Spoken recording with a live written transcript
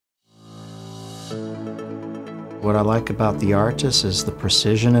What I like about the ARTAS is the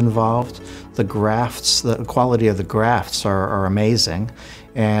precision involved. The grafts, the quality of the grafts are amazing.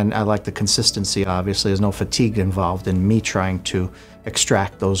 And I like the consistency, obviously. There's no fatigue involved in me trying to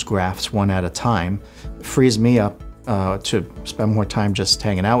extract those grafts one at a time. It frees me up to spend more time just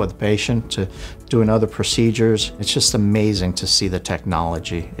hanging out with the patient, to doing other procedures. It's just amazing to see the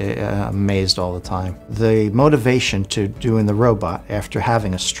technology. Amazed all the time. The motivation to doing the robot after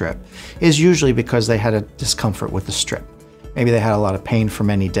having a strip is usually because they had a discomfort with the strip. Maybe they had a lot of pain for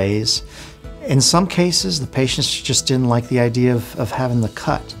many days. In some cases, the patients just didn't like the idea of having the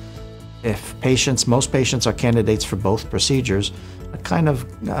cut. Most patients are candidates for both procedures,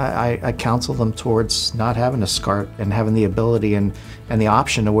 I counsel them towards not having a scar and having the ability and the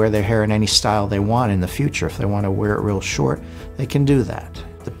option to wear their hair in any style they want in the future. If they want to wear it real short, they can do that.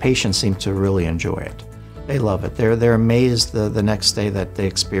 The patients seem to really enjoy it. They love it. They're amazed the next day that they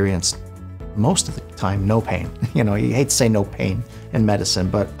experienced, most of the time, no pain. You know, you hate to say no pain in medicine,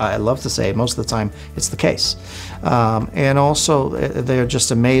 but I love to say most of the time it's the case. And also, they're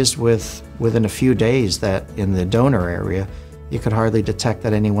just amazed within a few days that in the donor area, you could hardly detect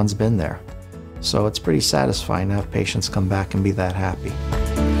that anyone's been there. So it's pretty satisfying to have patients come back and be that happy.